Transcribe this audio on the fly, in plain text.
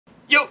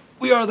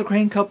We are the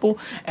Crane Couple,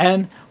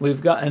 and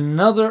we've got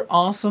another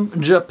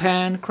awesome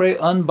Japan Crate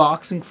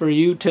unboxing for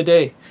you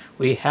today.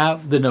 We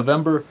have the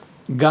November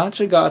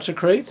Gacha Gacha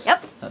Crate.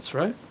 Yep. That's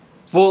right.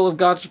 Full of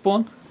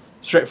Gachapon,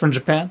 straight from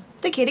Japan.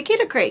 The Kita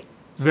Kita Crate.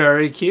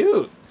 Very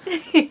cute.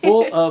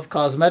 Full of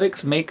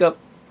cosmetics, makeup,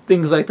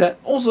 things like that.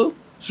 Also,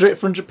 straight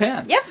from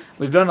Japan. Yep.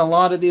 We've done a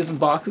lot of these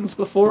unboxings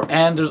before,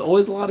 and there's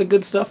always a lot of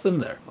good stuff in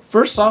there.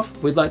 First off,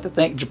 we'd like to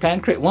thank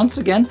Japan Crate once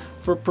again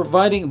for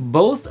providing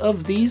both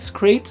of these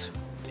crates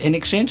in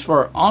exchange for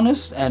our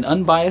honest and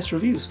unbiased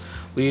reviews.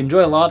 We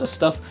enjoy a lot of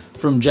stuff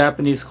from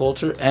Japanese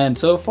culture, and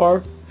so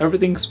far,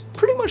 everything's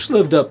pretty much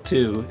lived up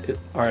to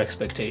our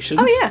expectations.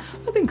 Oh yeah.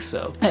 I think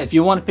so. If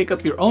you want to pick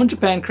up your own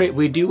Japan Crate,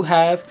 we do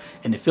have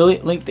an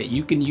affiliate link that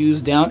you can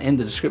use down in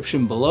the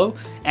description below,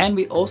 and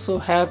we also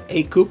have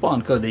a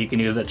coupon code that you can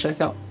use at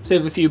checkout.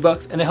 Save a few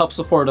bucks, and it helps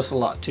support us a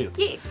lot too.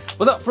 Yeah.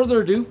 Without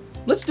further ado,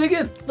 let's dig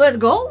in. Let's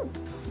go.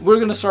 We're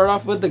going to start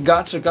off with the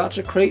Gacha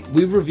Gacha Crate.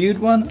 We reviewed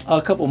one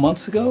a couple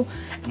months ago,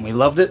 and we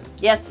loved it.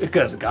 Yes.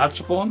 Because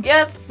Gachapon.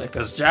 Yes.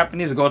 Because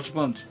Japanese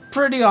Gachapon's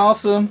pretty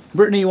awesome.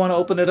 Brittany, you want to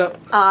open it up?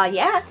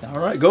 Yeah. All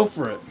right, go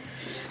for it.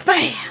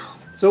 Bam.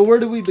 So where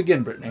do we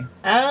begin, Brittany?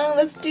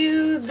 Let's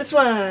do this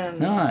one.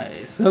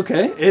 Nice.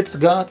 Okay, it's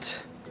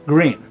got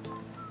green.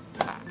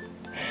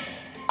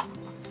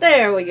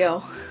 There we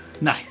go.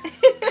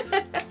 Nice.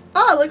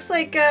 Oh, it looks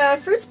like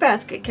Fruits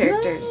Basket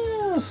characters.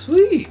 Oh,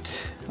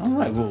 sweet. All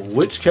right, well,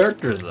 which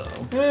character, though?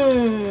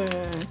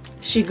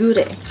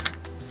 Shigure.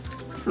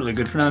 Really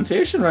good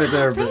pronunciation right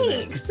there,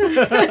 Brittany. Thanks.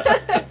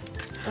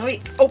 Let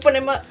me open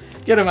him up.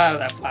 Get him out of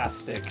that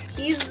plastic.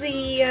 He's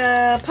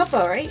the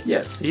Papa, right?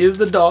 Yes, he is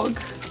the dog.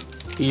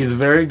 He's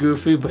very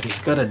goofy, but he's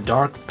got a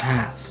dark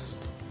past.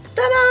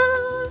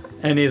 Ta-da!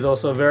 And he's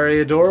also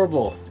very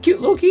adorable.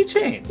 Cute little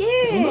keychain. Yeah.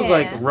 It's one of those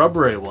like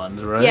rubbery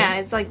ones, right? Yeah,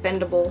 it's like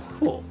bendable.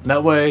 Cool.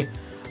 That way,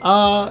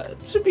 it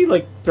should be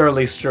like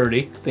fairly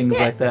sturdy, things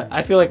like that.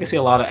 I feel like I see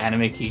a lot of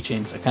anime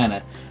keychains are kind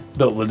of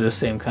built with this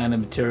same kind of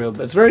material,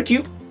 but it's very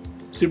cute.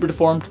 Super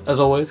deformed, as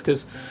always,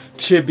 because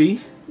chibi.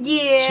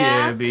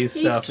 Yeah. Chibi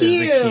stuff is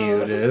cute. the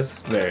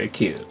cutest. Very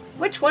cute.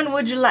 Which one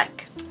would you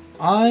like?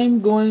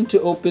 I'm going to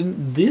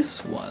open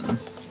this one.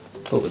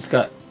 Oh, it's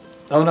got...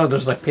 Oh no,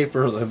 there's like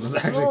paper that was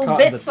actually Little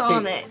caught in the bits tape.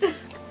 on it.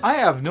 I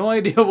have no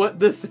idea what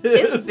this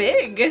is. It's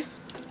big.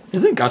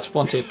 Isn't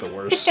Gachapon tape the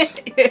worst?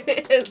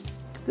 It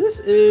is. This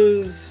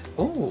is...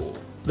 Oh.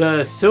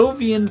 The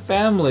Sylvian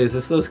families.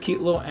 It's those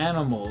cute little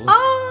animals.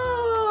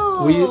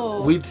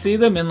 Oh. We'd see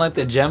them in like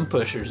the gem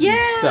pushers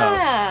and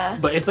stuff.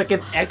 But it's like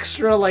an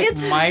extra like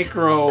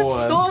micro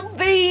one. So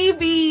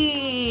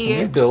baby. Can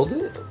you build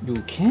it?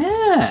 You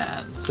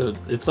can. So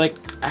it's like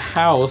a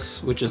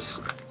house, which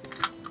is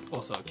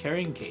also a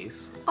carrying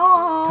case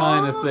Aww.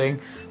 kind of thing.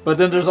 But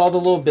then there's all the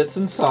little bits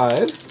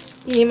inside.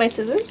 You need my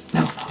scissors?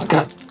 No, I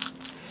got...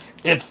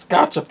 It's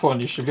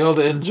Gachapon. You should be able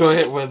to enjoy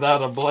it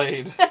without a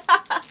blade.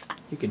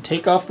 You can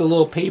take off the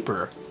little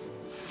paper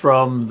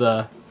from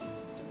the...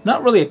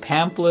 Not really a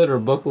pamphlet or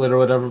booklet or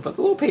whatever, but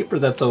the little paper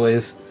that's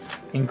always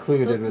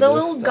included with the this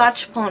little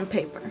stuff. Gachapon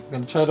paper. I'm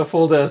going to try to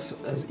fold this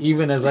as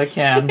even as I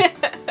can.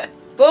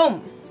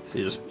 Boom. So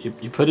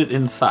you put it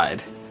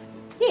inside.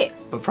 Yeah.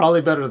 But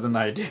probably better than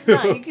I do.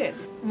 No, you could.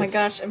 Oh my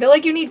gosh. I feel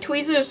like you need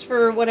tweezers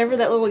for whatever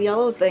that little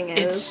yellow thing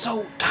is. It's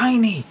so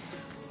tiny.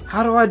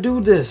 How do I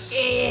do this?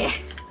 Yeah.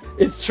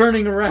 It's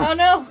turning around. Oh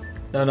no.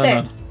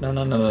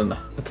 No.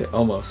 Okay,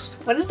 almost.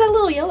 What is that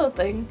little yellow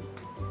thing?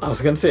 I was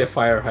going to say a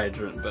fire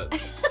hydrant, but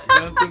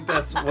I don't think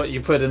that's what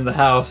you put in the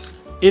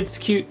house. It's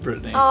cute,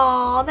 Brittany.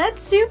 Oh,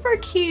 that's super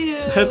cute.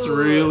 That's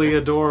really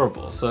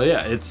adorable. So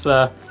yeah, it's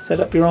set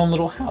up your own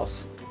little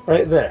house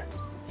right there.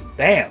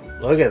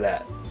 Bam! Look at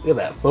that. Look at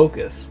that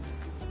focus.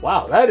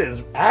 Wow, that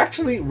is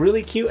actually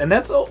really cute, and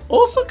that's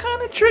also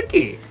kind of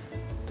tricky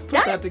to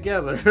put that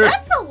together.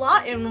 That's a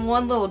lot in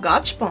one little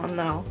Gachapon,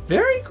 though.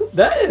 Very cool.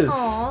 That is.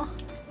 Aww.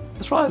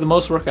 That's probably the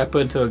most work I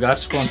put into a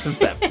Gachapon since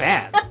that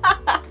fan.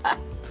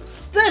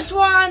 This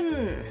one!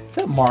 Is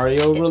that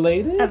Mario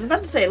related? I was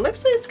about to say, it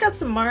looks like it's got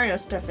some Mario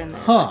stuff in there.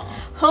 Huh.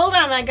 Hold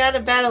on, I gotta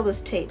battle this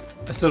tape.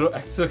 So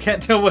I still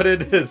can't tell what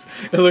it is.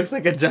 It looks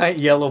like a giant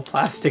yellow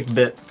plastic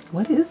bit.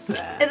 What is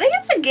that? I think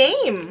it's a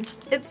game.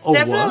 It's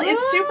definitely,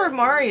 it's Super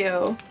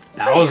Mario.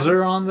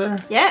 Bowser on there?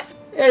 Yeah.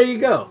 There you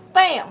go.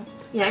 Bam!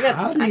 Yeah, I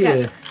got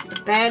the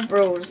Bad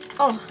Bros.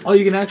 Oh. Oh,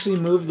 you can actually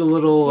move the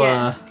little,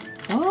 Yeah.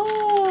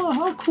 Oh,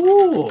 how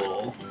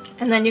cool.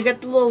 And then you get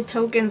the little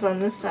tokens on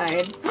this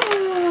side.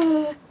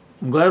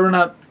 I'm glad we're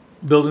not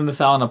building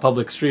this out on a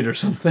public street or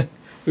something.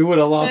 We would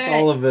have lost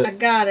all of it. I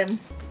got him.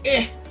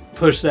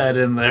 Push that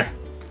in there.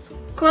 As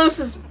close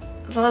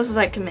as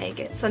I can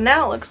make it. So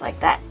now it looks like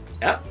that.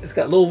 Yeah, it's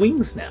got little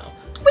wings now.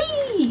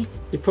 Whee!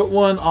 You put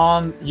it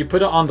on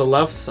the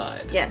left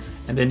side.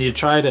 Yes. And then you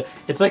try to,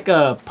 it's like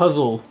a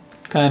puzzle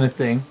kind of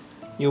thing.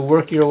 You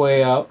work your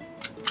way out.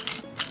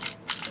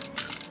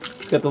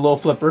 Got the little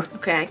flipper.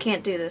 Okay, I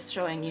can't do this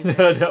showing you.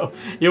 No,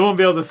 you won't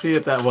be able to see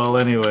it that well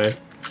anyway.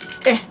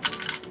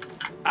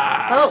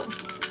 Ah. Oh.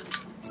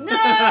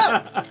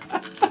 No!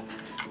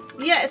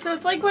 Yeah, so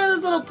it's like one of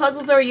those little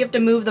puzzles where you have to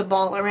move the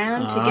ball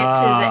around to get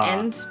to the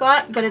end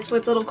spot, but it's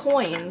with little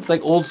coins. It's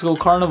like old school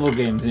carnival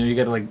games. You know, you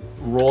gotta like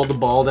roll the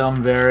ball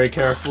down very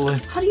carefully.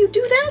 How do you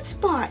do that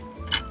spot?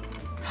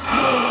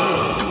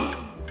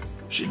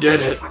 She did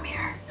it. From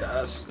here.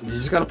 Yes. You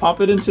just gotta pop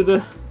it into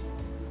the...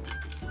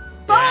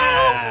 Boom!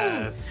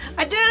 Yes.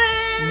 I did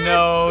it!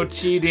 No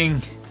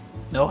cheating.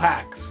 No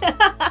hacks.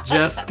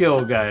 Just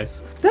skill,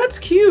 guys. That's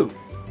cute.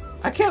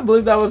 I can't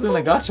believe that was in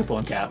the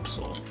Gachapon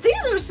capsule.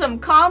 These are some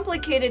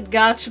complicated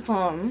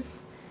Gachapon.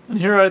 And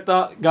here I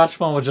thought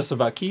Gachapon was just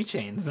about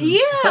keychains. And Yeah.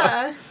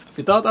 stuff. If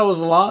you thought that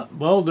was a lot,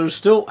 well, there's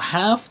still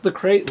half the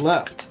crate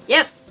left.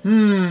 Yes.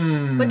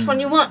 Which one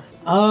you want?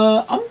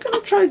 I'm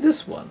gonna try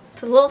this one.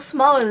 It's a little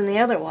smaller than the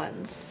other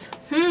ones.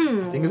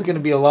 I think it's gonna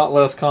be a lot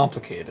less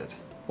complicated.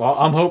 Well,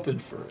 I'm hoping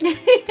for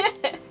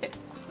it.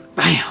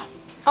 Bam!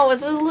 Oh,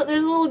 there's a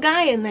little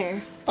guy in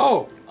there.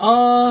 Oh,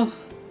 oh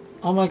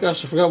my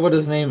gosh, I forgot what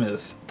his name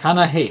is.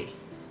 Kanahei.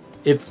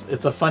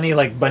 It's a funny,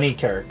 like, bunny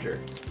character.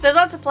 There's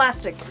lots of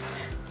plastic.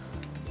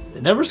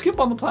 They never skip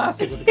on the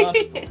plastic with the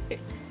Gachapon.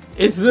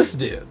 It's this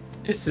dude.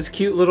 It's this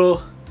cute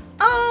little...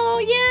 Oh,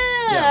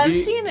 yeah, I've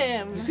seen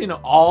him. You've seen him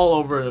all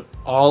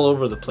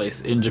over the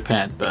place in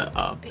Japan, but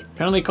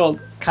apparently called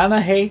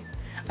Kanahei.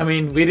 I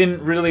mean, we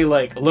didn't really,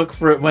 like, look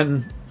for it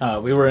when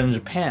we were in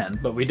Japan,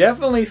 but we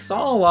definitely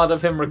saw a lot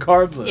of him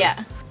regardless. Yeah.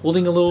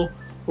 Holding a little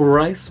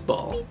rice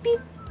ball. Beep,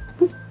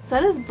 beep. Is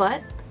that his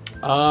butt?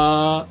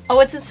 Oh,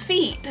 it's his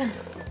feet.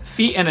 his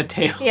feet and a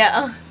tail.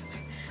 Yeah.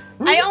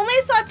 I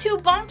only saw 2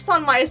 bumps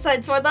on my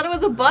side, so I thought it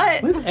was a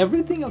butt. Was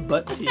everything a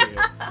butt to you?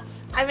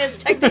 I mean,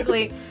 it's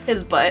technically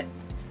his butt.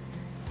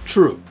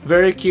 True.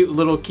 Very cute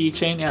little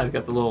keychain. Yeah, it's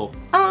got the little,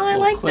 I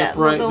like clip that.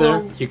 right the there.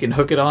 little... You can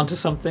hook it onto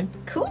something.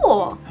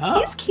 Cool. Ah.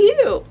 He's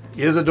cute.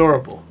 He is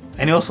adorable.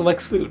 And he also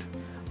likes food,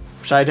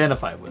 which I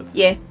identify with.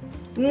 Yeah.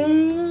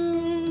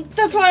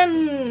 That's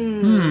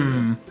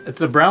one.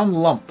 It's a brown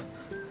lump.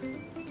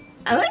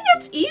 I think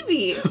it's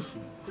Eevee.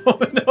 Oh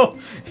no,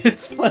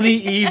 it's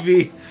funny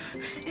Eevee.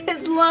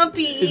 It's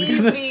lumpy Eevee. It's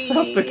gonna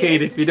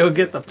suffocate if you don't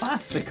get the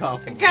plastic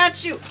off.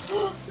 Got you.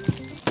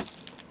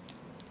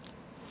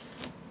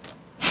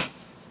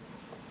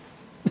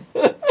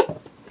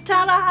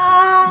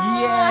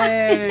 Ta-da!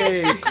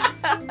 Yay!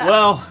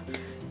 Well,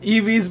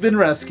 Eevee's been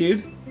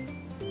rescued.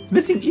 It's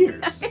missing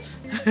ears.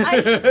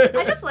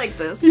 I just like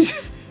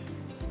this.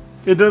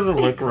 It doesn't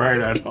look right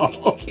at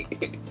all.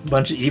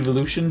 Bunch of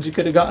evolutions you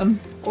could have gotten.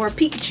 Or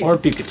Pikachu. Or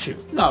Pikachu.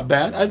 Not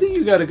bad. I think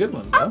you got a good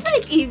one, though. I'll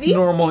take Eevee.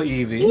 Normal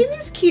Eevee.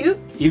 Eevee's cute.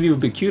 Eevee would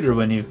be cuter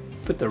when you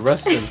put the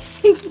rest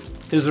of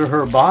his or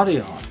her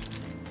body on.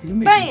 You can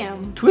make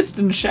Bam! Twist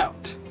and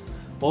shout.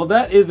 Well,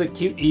 that is a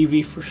cute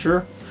Eevee for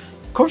sure.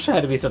 Of course, there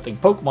had to be something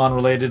Pokemon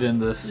related in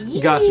this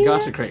Gacha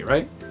Gacha Crate,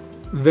 right?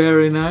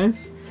 Very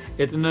nice.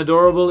 It's an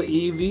adorable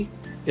Eevee.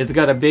 It's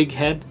got a big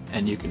head,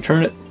 and you can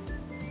turn it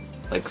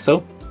like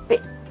so.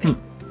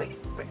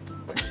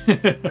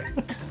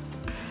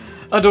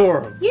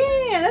 Adorable.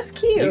 Yeah, that's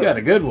cute. You got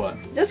a good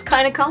one. Just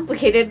kind of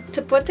complicated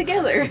to put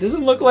together. It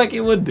doesn't look like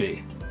it would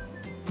be,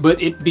 but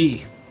it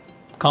be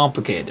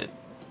complicated.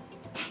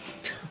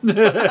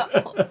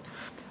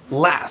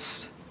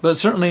 Last, but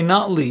certainly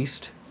not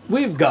least,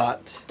 we've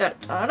got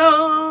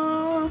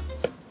Da-da-da.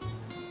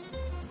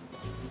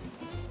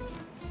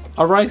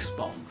 a rice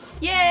ball.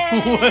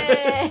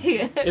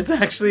 Yay! It's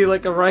actually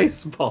like a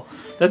rice ball.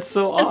 That's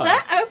so odd. Is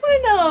that? I want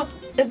to know.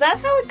 Is that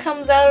how it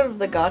comes out of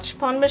the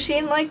Gachapon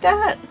machine like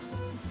that?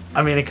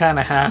 I mean, it kind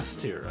of has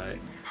to, right?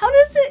 How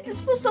does it? It's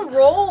supposed to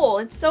roll.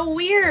 It's so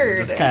weird.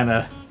 Just kind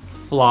of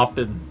flop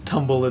and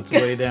tumble its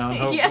way down,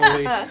 hopefully.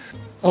 Yeah.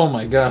 Oh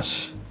my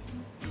gosh.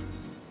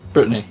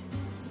 Brittany,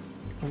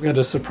 I've got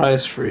a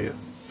surprise for you.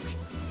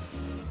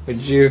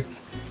 Would you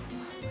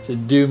to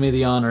do me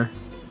the honor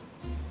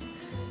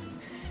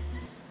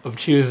of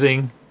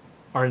choosing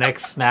our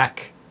next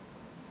snack?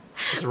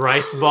 This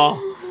rice ball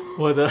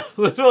with a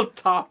little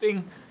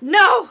topping.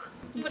 No.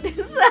 What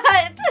is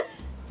that?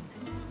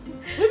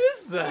 What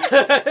is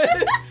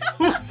that?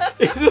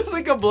 It's just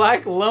like a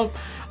black lump.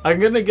 I'm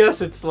gonna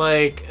guess it's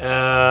like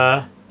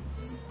a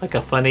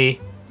funny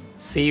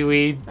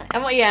seaweed.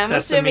 I'm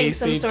Sesame assuming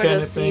some seed sort kind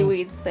of of thing.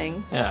 seaweed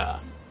thing. Yeah.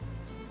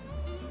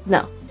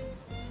 No.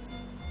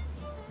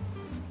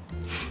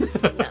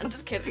 No, I'm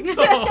just kidding.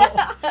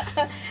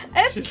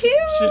 It's cute.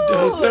 She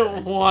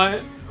doesn't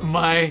want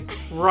my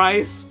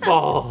rice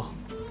ball.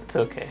 It's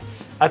okay.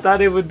 I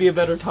thought it would be a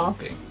better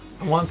topping.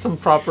 I want some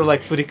proper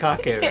like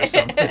furikake or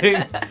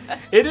something.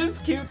 It is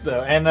cute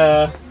though, and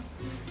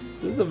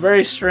this is a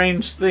very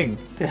strange thing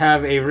to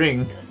have a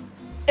ring.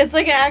 It's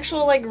like an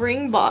actual like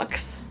ring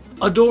box.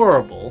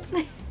 Adorable,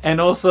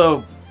 and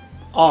also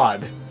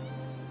odd.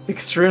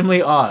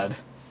 Extremely odd.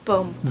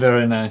 Boom.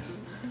 Very nice.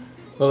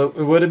 Well,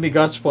 it wouldn't be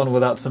Gachapon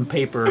without some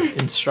paper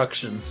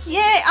instructions.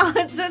 Yay! Oh,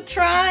 it's a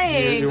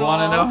triangle. You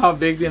want to know how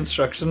big the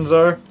instructions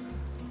are?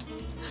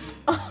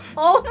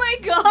 Oh my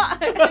gosh!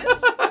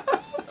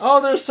 Oh,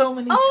 there's so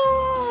many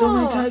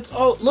types.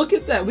 Oh, look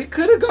at that. We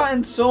could have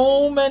gotten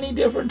so many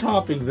different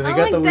toppings, and we got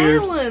like the that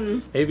weird.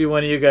 one. Maybe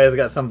one of you guys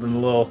got something a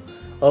little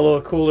a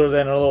little cooler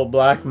than a little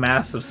black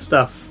mass of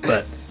stuff,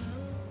 but...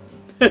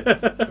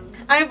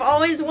 I've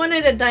always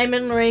wanted a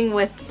diamond ring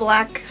with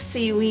black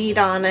seaweed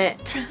on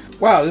it.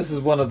 Wow, this is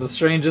one of the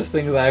strangest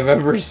things I've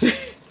ever seen.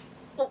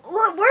 Where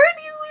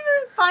do you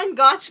even find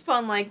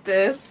Gachapon like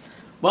this?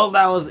 Well,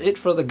 that was it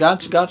for the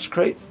Gacha Gacha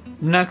Crate.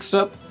 Next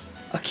up,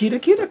 a Kita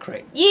Kita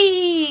Crate.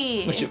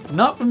 Yee! Which, if you're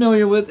not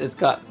familiar with, it's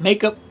got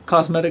makeup,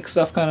 cosmetic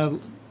stuff,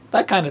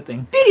 that kind of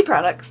thing. Beauty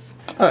products.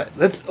 Alright,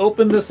 let's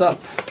open this up.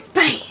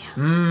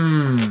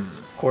 Bam!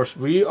 Of course,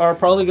 we are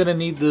probably going to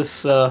need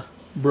this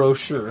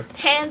brochure.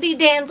 Handy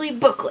dandy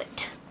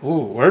booklet. Ooh,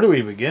 where do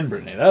we begin,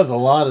 Brittany? That's a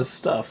lot of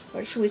stuff.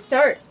 Where should we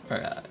start?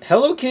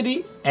 Hello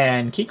Kitty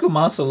and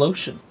Kikomasa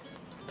Lotion.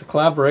 It's a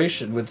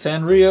collaboration with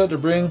Sanrio to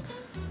bring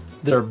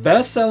their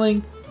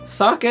best-selling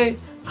Sake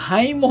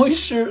High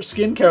Moisture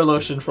Skincare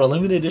Lotion for a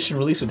limited edition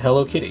release with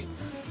Hello Kitty.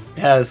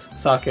 It has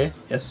sake,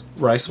 yes,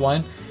 rice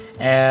wine,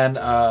 and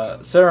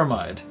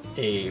ceramide,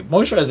 a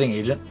moisturizing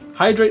agent.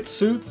 Hydrates,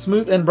 soothe,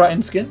 smooth, and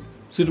brighten skin.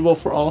 Suitable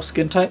for all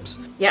skin types.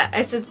 Yeah,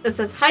 it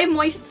says high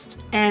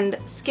moist and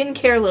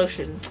skincare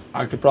lotion.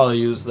 I could probably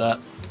use that.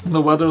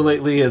 The weather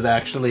lately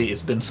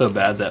it's been so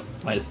bad that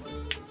my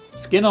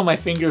skin on my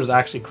fingers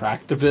actually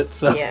cracked a bit,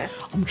 so yeah.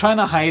 I'm trying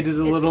to hide it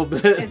a little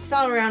bit. It's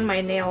all around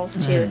my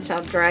nails too. It's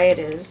how dry it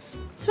is.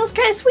 It smells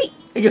kind of sweet.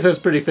 I guess that's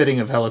pretty fitting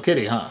of Hello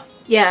Kitty, huh?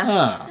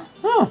 Yeah.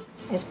 Oh.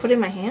 I just put it in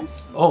my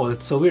hands. Oh,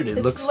 that's so weird.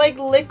 It looks like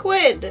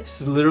liquid.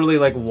 It's literally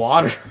like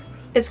water.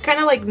 It's kind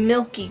of like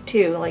milky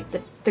too, like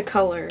the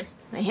color.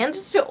 My hands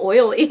just feel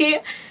oily.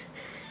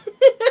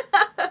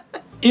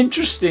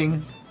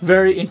 Interesting.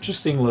 Very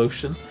interesting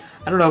lotion.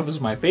 I don't know if it's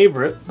my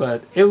favorite,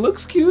 but it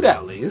looks cute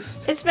at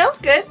least. It smells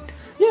good.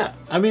 Yeah,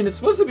 I mean, it's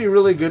supposed to be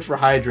really good for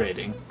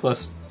hydrating.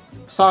 Plus,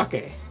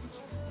 sake.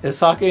 Is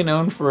sake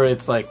known for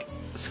its, like,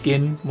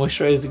 skin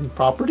moisturizing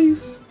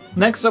properties?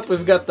 Next up,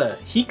 we've got the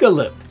Hika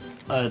Lip.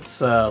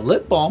 It's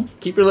lip balm.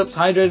 Keep your lips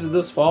hydrated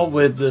this fall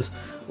with this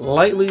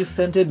lightly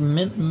scented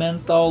mint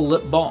menthol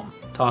lip balm.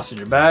 Toss in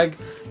your bag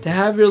to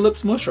have your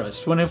lips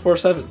moisturized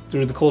 24/7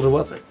 through the colder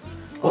weather.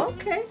 Well,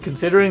 okay.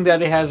 Considering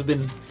that it has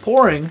been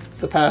pouring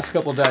the past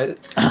couple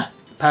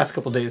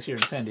days here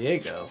in San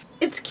Diego.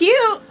 It's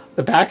cute.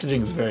 The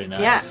packaging is very nice.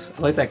 Yeah.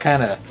 I like that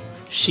kind of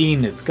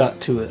sheen it's got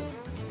to it.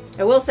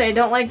 I will say I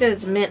don't like that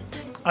it's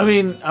mint. I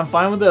mean, I'm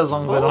fine with it as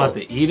long as I don't have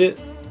to eat it.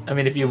 I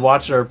mean, if you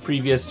watched our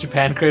previous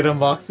Japan Crate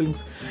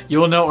unboxings,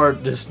 you'll know our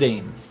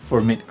disdain for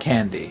mint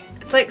candy.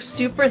 It's like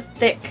super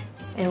thick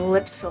and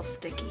lips feel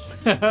sticky.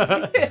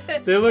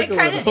 They look a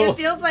little... It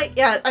feels like,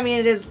 yeah, I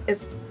mean, it's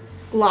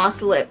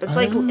gloss lip. It's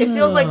like, it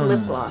feels like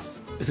lip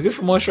gloss. It's good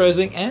for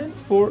moisturizing and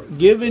for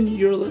giving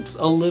your lips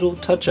a little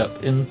touch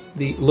up in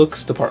the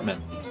looks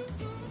department.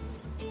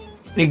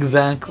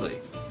 Exactly.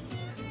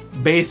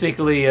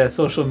 Basically a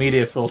social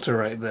media filter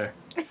right there.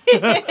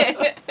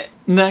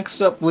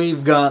 Next up,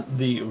 we've got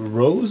the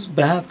Rose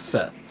Bath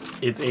Set.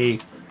 It's a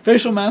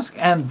facial mask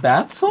and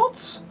bath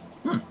salts.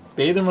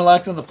 Bathe and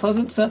relax in the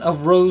pleasant scent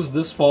of rose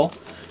this fall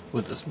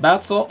with this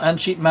bath salt and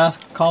sheet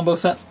mask combo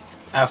set.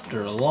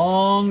 After a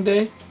long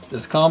day,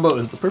 this combo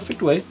is the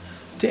perfect way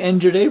to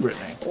end your day,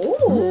 Brittany.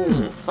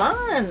 Ooh,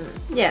 fun.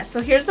 Yeah,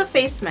 so here's the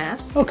face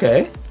mask.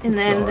 Okay. And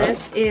then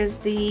this is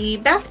the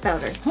bath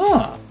powder.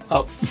 Huh.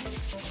 Oh,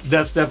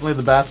 that's definitely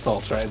the bath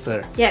salts right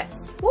there. Yeah.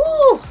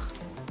 Ooh.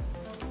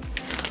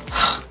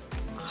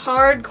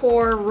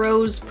 Hardcore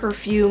rose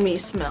perfumey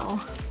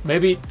smell.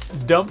 Maybe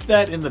dump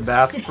that in the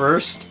bath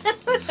first,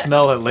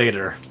 smell it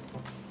later.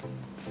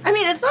 I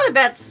mean, it's not a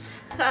bad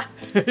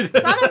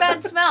it's not a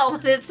bad smell,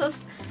 but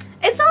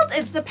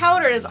it's the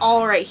powder is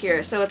all right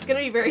here, so it's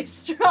gonna be very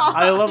strong.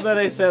 I love that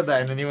I said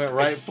that and then you went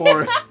right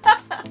for it.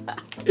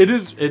 It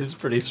is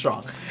pretty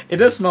strong. It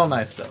does smell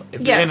nice though.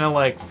 If you're in a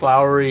like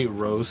flowery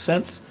rose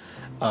scent,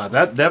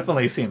 that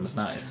definitely seems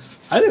nice.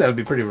 I think that would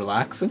be pretty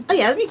relaxing. Oh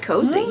yeah, that'd be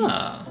cozy.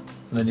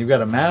 And then you've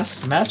got a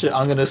mask to match it,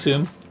 I'm gonna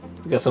assume.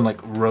 You got some like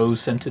rose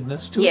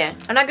scentedness to it. Yeah,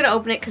 I'm not gonna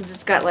open it because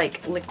it's got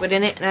like liquid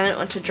in it and I don't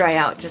want to dry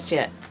out just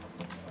yet.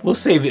 We'll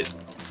save it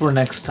for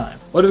next time.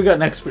 What do we got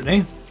next,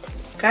 Brittany?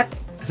 Okay.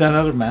 Is that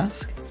another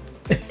mask?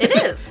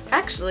 It is,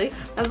 actually.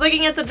 I was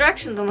looking at the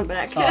directions on the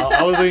back.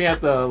 I was looking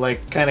at the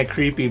like kind of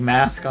creepy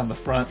mask on the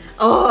front.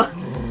 Oh.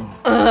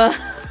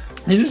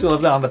 You just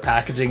love that on the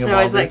packaging of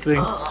all these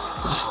things.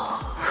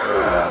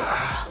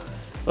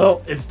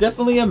 Well, it's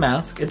definitely a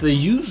mask. It's a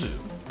yuzu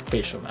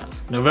facial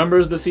mask. November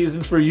is the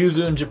season for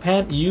yuzu in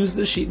Japan. Use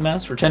the sheet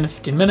mask for 10 to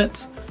 15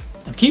 minutes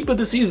and keep with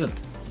the season.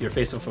 Your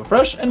face will feel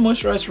fresh and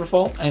moisturized for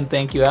fall, and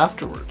thank you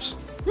afterwards.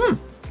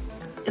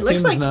 It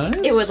looks like nice.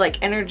 It would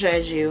like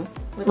energize you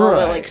with all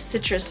the like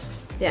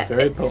citrus. Yeah.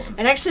 Very potent.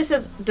 It actually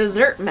says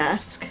dessert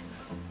mask.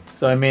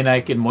 So I mean I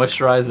can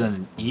moisturize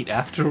and eat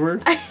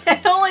afterward? I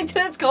don't like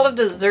that it's called a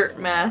dessert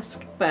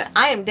mask, but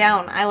I am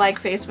down. I like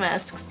face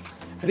masks.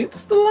 I think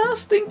that's the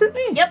last thing,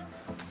 Brittany. Yep.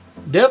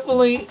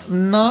 Definitely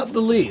not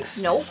the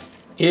least. Nope.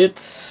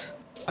 It's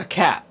a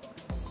cat.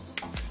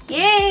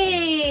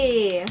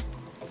 Yay!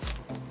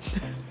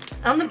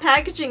 On the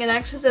packaging, it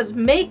actually says,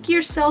 make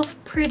yourself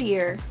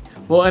prettier.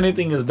 Well,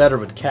 anything is better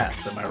with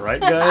cats, am I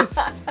right, guys?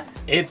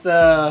 It's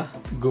a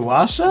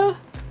gouache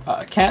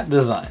cat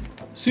design.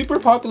 Super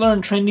popular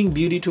and trending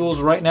beauty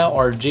tools right now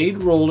are jade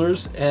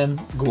rollers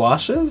and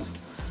gouaches.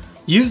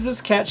 Use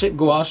this cat-shaped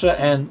gouache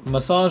and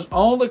massage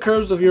all the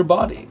curves of your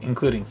body,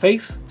 including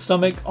face,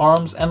 stomach,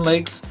 arms, and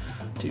legs,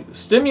 to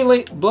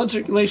stimulate blood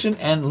circulation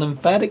and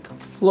lymphatic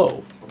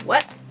flow.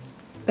 What?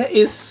 That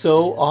is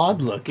so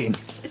odd looking.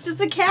 It's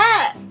just a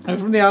cat. And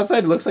from the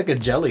outside, it looks like a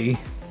jelly.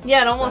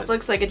 Yeah, it almost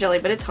looks like a jelly,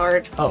 but it's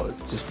hard. Oh,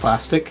 it's just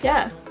plastic?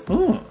 Yeah.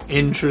 Oh,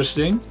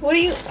 interesting. What do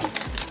you...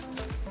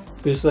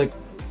 Just like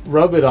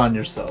rub it on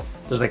yourself.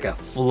 There's like a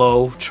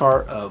flow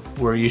chart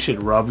of where you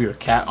should rub your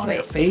cat on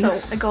your face.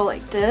 So I go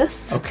like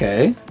this.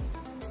 Okay.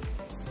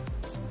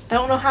 I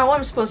don't know how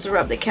I'm supposed to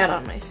rub the cat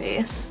on my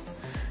face.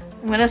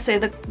 I'm gonna say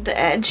the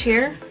edge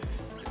here.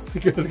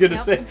 I was gonna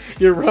say,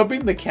 you're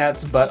rubbing the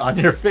cat's butt on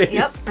your face.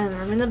 Yep, I'm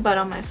rubbing the butt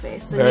on my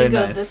face. Then Very you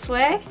go nice. this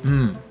way.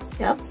 Mm.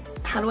 Yep.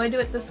 How do I do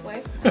it this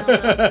way? I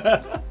don't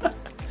know.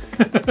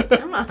 I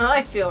don't know how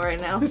I feel right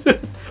now.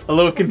 A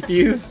little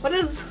confused. What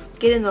is...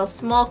 Get in those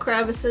small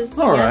crevices.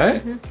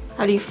 Alright. Yeah.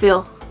 How do you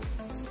feel?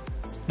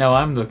 Now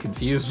I'm the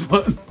confused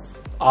one.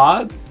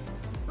 Odd?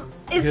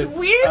 It's Because,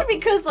 weird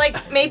because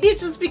like maybe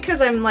it's just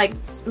because I'm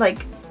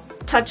like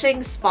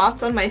touching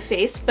spots on my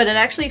face, but it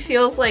actually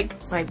feels like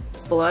my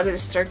blood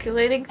is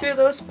circulating through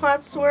those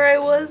spots where I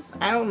was.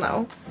 I don't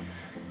know.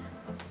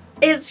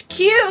 It's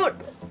cute.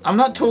 I'm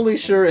not totally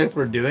sure if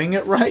we're doing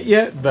it right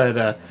yet,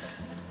 but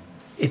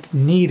it's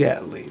neat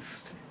at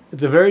least.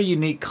 It's a very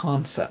unique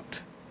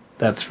concept,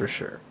 that's for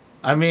sure.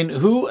 I mean,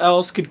 who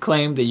else could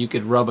claim that you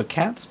could rub a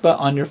cat's butt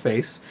on your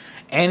face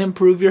and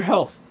improve your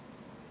health?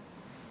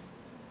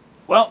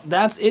 Well,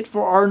 that's it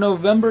for our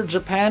November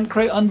Japan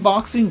Crate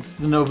unboxings.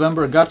 The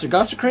November Gacha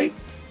Gacha Crate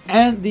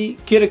and the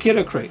Kira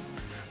Kira Crate.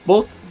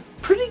 Both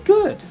pretty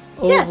good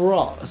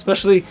overall. Yes.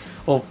 Especially,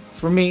 well,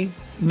 for me,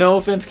 no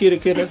offense Kira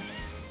Kira,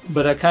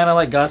 but I kind of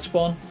like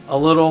Gachapon a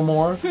little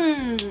more.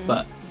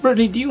 But,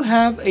 Brittany, do you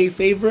have a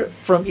favorite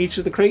from each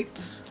of the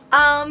crates?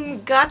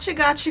 Gacha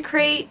Gacha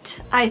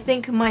Crate. I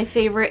think my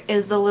favorite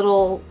is the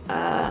little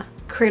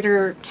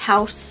critter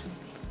house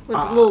with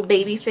little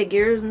baby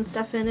figures and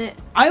stuff in it.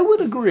 I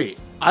would agree.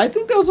 I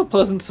think that was a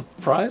pleasant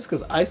surprise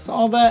because I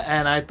saw that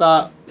and I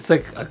thought it's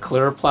like a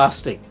clear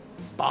plastic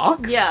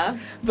box. Yeah.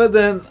 But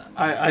then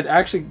I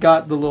actually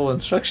got the little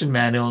instruction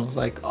manual and was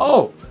like,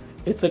 oh,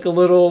 it's like a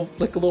little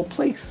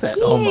play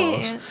set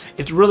almost.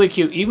 It's really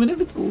cute, even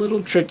if it's a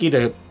little tricky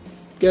to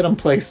get them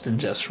placed in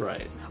just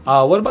right.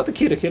 What about the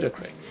Kira Kira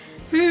Crate?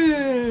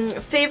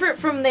 Favorite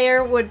from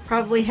there would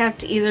probably have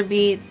to either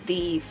be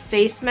the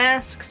face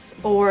masks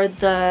or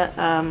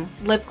the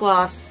lip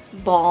gloss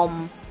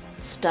balm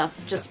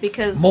stuff, just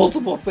because...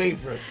 Multiple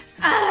favorites.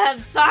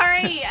 I'm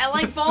sorry, I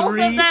like both of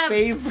them.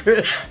 3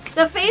 favorites.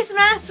 The face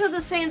masks are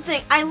the same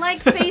thing. I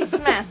like face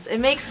masks. It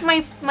makes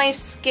my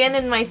skin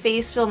and my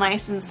face feel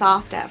nice and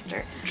soft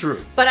after.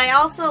 True. But I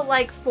also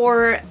like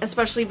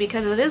especially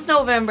because it is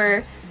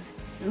November,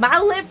 my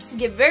lips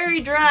get very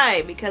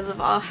dry because of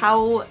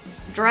how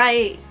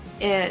dry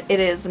it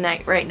is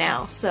right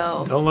now,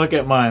 so... Don't look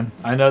at mine.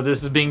 I know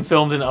this is being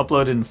filmed and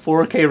uploaded in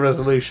 4K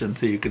resolution,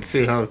 so you can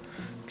see how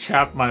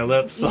chapped my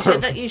lips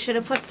are. You should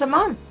have put some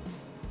on.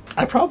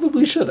 I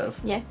probably should have.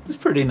 Yeah. It's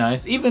pretty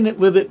nice, even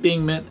with it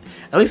being mint.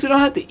 At least we don't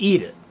have to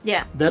eat it.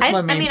 Yeah. That's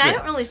my main I mean, thing. I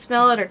don't really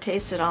smell it or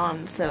taste it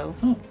on, so...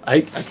 Oh,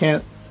 I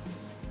can't...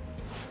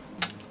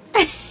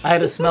 I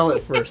had to smell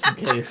it first in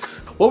case.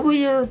 What were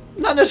your,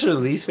 not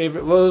necessarily least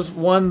favorite, was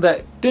one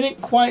that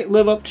didn't quite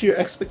live up to your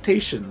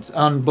expectations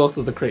on both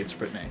of the crates,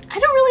 Brittany? I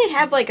don't really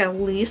have like a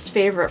least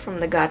favorite from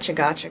the Gacha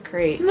Gacha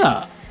Crate.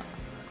 Nah.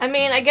 I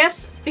mean, I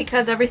guess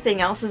because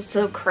everything else is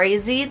so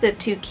crazy, the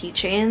 2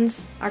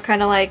 keychains are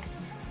kind of like,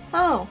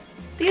 oh,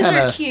 these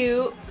are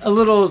cute. A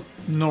little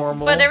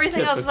normal, but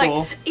everything else is like,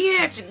 typical.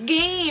 yeah, it's a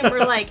game,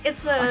 or like,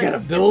 it's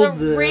a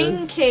this.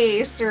 ring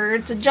case, or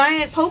it's a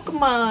giant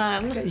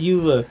Pokemon. I got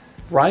you a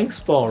rice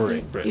ball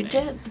ring, Brittany. You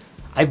did.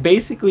 I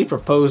basically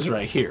proposed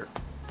right here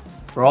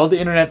for all the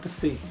internet to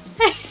see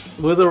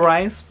with a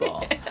rice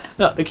ball.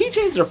 No, the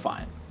keychains are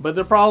fine, but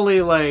they're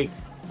probably like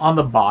on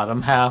the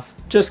bottom half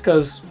just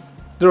because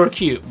they're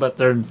cute, but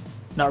they're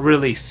not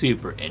really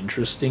super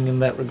interesting in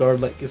that regard,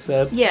 like you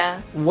said.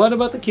 Yeah. What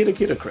about the Kira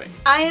Kira Crate?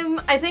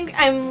 I think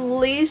I'm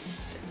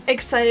least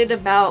excited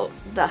about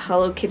the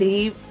Hello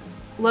Kitty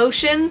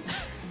lotion.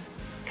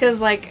 Because,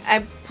 like, I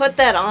put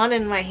that on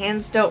and my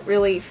hands don't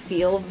really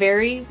feel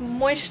very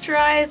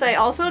moisturized. I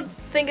also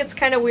think it's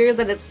kind of weird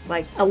that it's,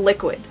 like, a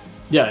liquid.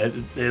 Yeah,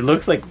 it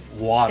looks like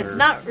water. It's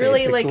not really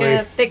basically.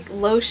 like a thick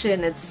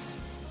lotion.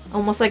 It's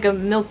almost like a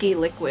milky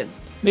liquid.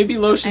 Maybe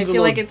lotion's I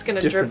feel like it's gonna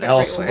different drip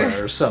elsewhere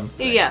everywhere. or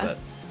something. Yeah. But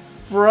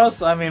for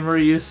us, I mean, we're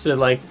used to,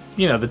 like,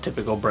 you know, the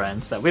typical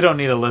brands that we don't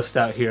need a list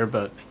out here,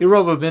 but you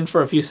rub them in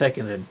for a few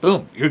seconds and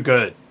boom, you're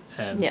good.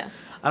 And Yeah.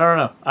 I don't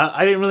know.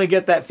 I didn't really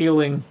get that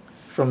feeling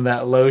from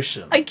that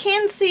lotion. I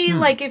can see,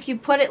 like, if you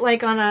put it,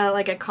 like, on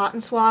a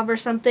cotton swab or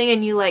something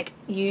and you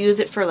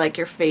use it for, like,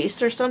 your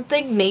face or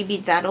something, maybe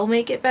that'll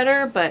make it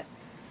better, but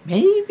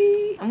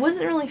Maybe? I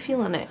wasn't really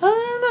feeling it.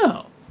 I don't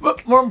know.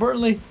 But more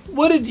importantly,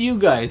 what did you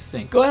guys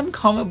think? Go ahead and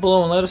comment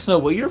below and let us know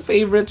what your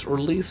favorites or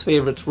least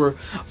favorites were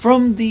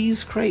from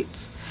these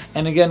crates.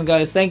 And again,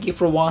 guys, thank you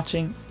for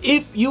watching.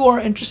 If you are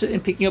interested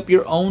in picking up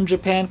your own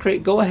Japan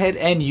crate, go ahead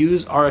and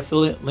use our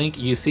affiliate link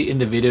you see in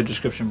the video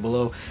description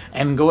below.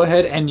 And go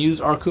ahead and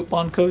use our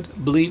coupon code. I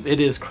believe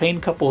it is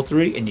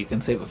CraneCouple3, and you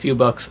can save a few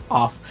bucks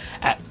off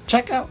at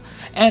checkout.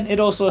 And it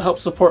also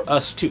helps support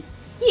us too.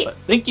 Yeah. But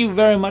thank you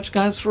very much,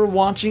 guys, for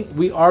watching.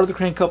 We are the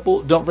Crane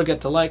Couple. Don't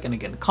forget to like and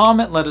again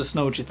comment. Let us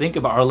know what you think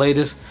about our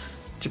latest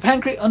Japan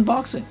crate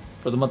unboxing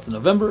for the month of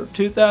November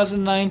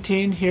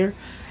 2019 here.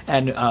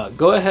 And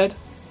go ahead,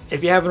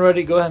 if you haven't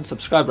already, go ahead and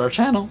subscribe to our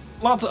channel.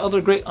 Lots of other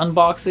great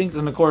unboxings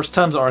and, of course,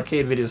 tons of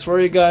arcade videos for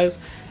you guys.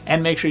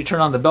 And make sure you turn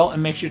on the bell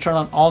and make sure you turn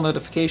on all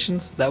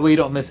notifications. That way you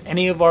don't miss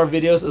any of our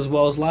videos as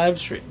well as live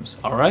streams.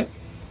 All right?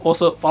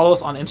 Also, follow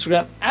us on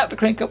Instagram at the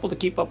Crane Couple to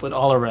keep up with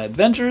all of our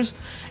adventures.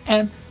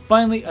 And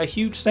finally, a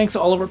huge thanks to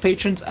all of our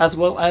patrons as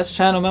well as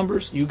channel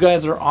members. You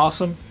guys are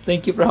awesome.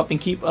 Thank you for helping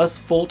keep us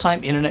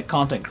full-time internet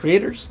content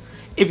creators.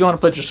 If you want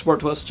to pledge your support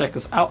to us, check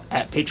us out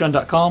at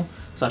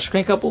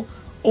patreon.com/cranecouple,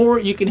 or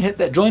you can hit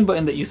that join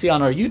button that you see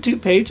on our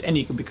YouTube page and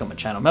you can become a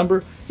channel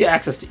member. Get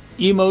access to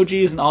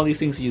emojis and all these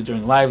things you use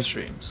during live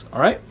streams. All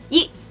right?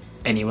 Yeah.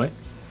 Anyway,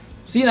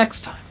 see you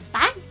next time.